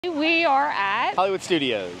We are at Hollywood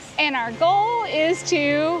Studios, and our goal is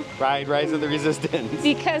to ride Rise of the Resistance.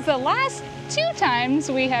 Because the last 2 times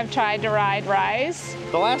we have tried to ride Rise,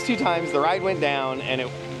 the last 2 times the ride went down and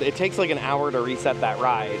it takes like an hour to reset that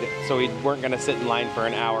ride, so we weren't gonna sit in line for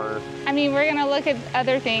an hour. I mean, we're gonna look at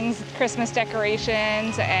other things, Christmas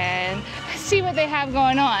decorations, and see what they have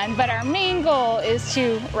going on, but our main goal is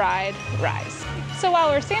to ride Rise. So while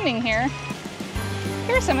we're standing here,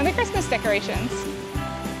 here are some of the Christmas decorations.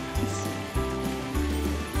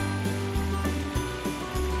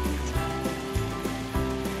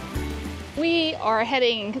 We are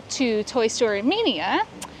heading to Toy Story Mania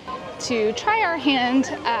to try our hand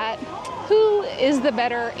at who is the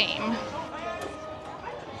better aim.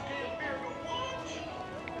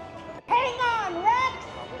 Hang on, Rex!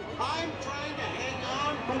 I'm trying to hang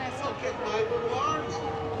on, but look at my little arms.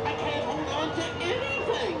 I can't hold on to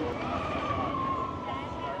anything.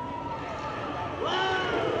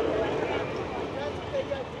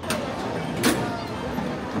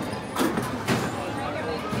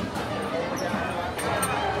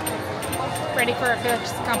 Ready for a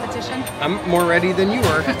first competition? I'm more ready than you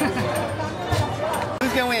are.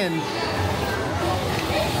 Who's gonna win?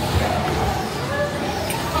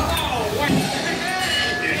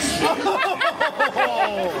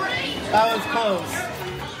 Oh, that was close.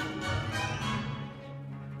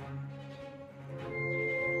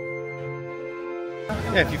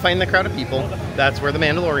 Yeah, if you find the crowd of people, that's where the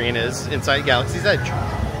Mandalorian is, inside Galaxy's Edge.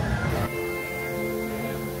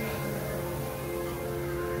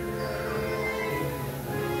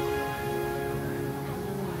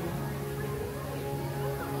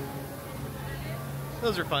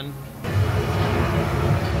 Those are fun.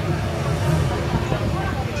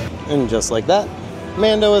 And just like that,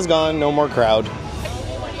 Mando is gone, no more crowd.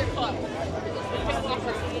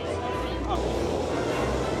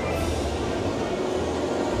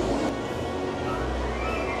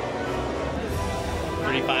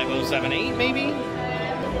 $35,078 maybe?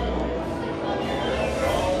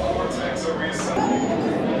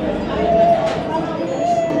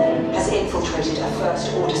 Has infiltrated a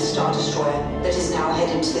First Order Star Destroyer that is now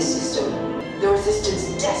headed to this system. The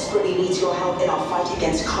Resistance desperately needs your help in our fight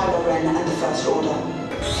against Kylo Ren and the First Order.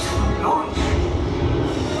 Launch!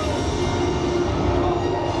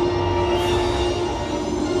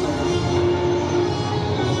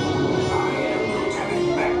 I am Lieutenant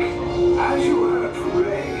Beck. As you heard from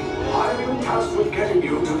Rey, I've been tasked with getting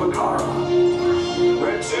you to Bakara.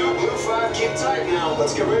 Red 2, Blue 5, keep tight now.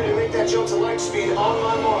 Let's get ready to make that jump to light speed on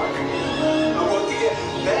my mark.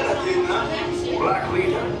 Black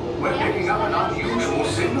Leader, we're picking up an unusual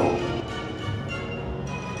signal.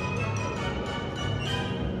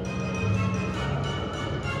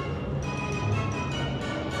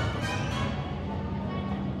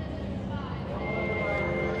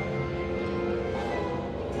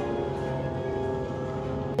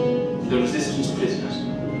 The Resistance prisoners.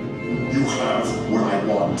 You have what I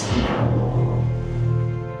want.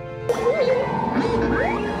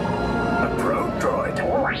 A probe droid.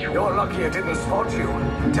 You're lucky it didn't spot you.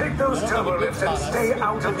 Take those turbo lifts and stay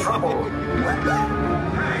out of trouble.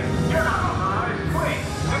 Hey, get out! Wait,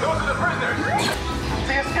 those are the prisoners!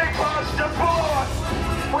 The escape pods just below us!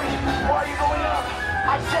 Wait, why are you going up?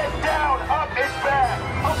 I said down! Up is bad!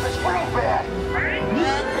 Up is real bad!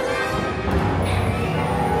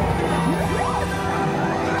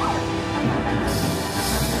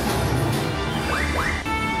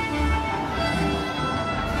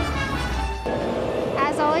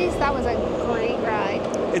 As always, that was a great ride.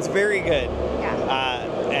 It's very good. Yeah.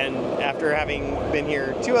 And after having been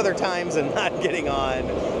here 2 other times and not getting on,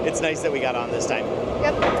 it's nice that we got on this time.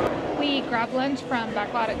 Yep. We grabbed lunch from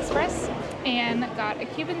Backlot Express and got a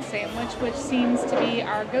Cuban sandwich, which seems to be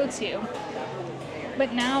our go-to.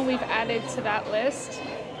 But now we've added to that list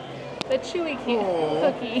the Chewy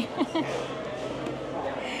cookie.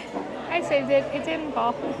 I saved it. It didn't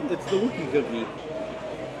fall. It's the Wookiee cookie.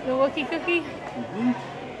 The Wookiee cookie? Mm-hmm.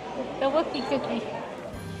 The Wookiee cookie.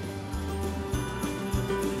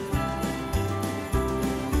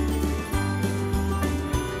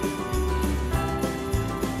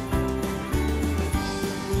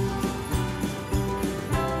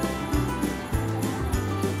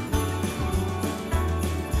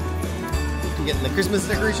 Getting the Christmas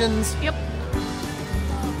decorations. Yep.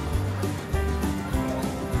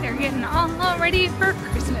 They're getting all ready for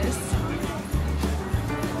Christmas.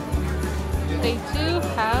 They do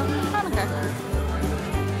have Hanukkah.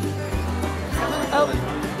 Oh,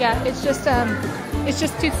 yeah, it's just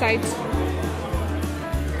 2 sides.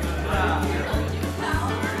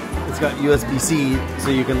 It's got USB-C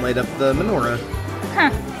so you can light up the menorah.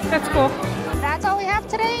 Huh, that's cool. That's all we have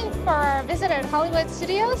today for our visit at Hollywood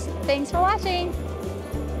Studios. Thanks for watching.